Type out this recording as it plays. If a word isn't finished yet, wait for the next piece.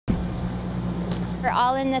We're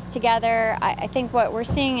all in this together. I think what we're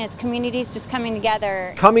seeing is communities just coming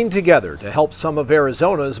together. Coming together to help some of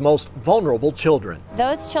Arizona's most vulnerable children.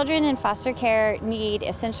 Those children in foster care need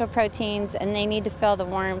essential proteins and they need to feel the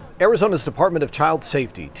warmth. Arizona's Department of Child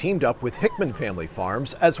Safety teamed up with Hickman Family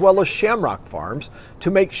Farms as well as Shamrock Farms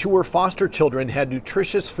to make sure foster children had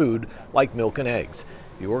nutritious food like milk and eggs.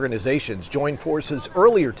 The organizations joined forces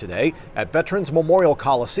earlier today at Veterans Memorial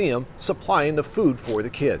Coliseum, supplying the food for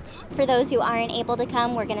the kids. For those who aren't able to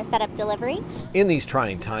come, we're going to set up delivery. In these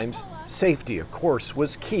trying times, safety, of course,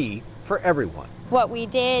 was key for everyone. What we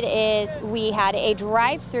did is we had a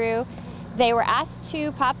drive-through. They were asked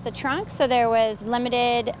to pop the trunk, so there was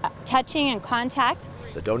limited touching and contact.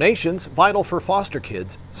 The donations, vital for foster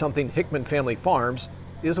kids, something Hickman Family Farms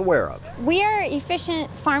is aware of. We are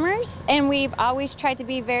efficient farmers and we've always tried to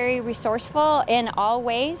be very resourceful in all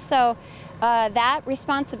ways. So that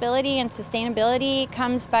responsibility and sustainability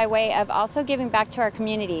comes by way of also giving back to our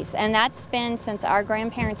communities. And that's been since our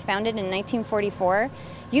grandparents founded in 1944.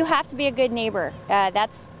 You have to be a good neighbor.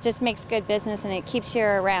 That just makes good business and it keeps you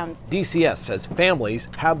around. DCS says families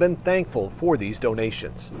have been thankful for these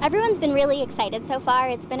donations. Everyone's been really excited so far.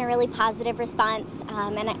 It's been a really positive response,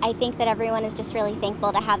 and I think that everyone is just really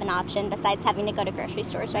thankful to have an option besides having to go to grocery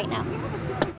stores right now.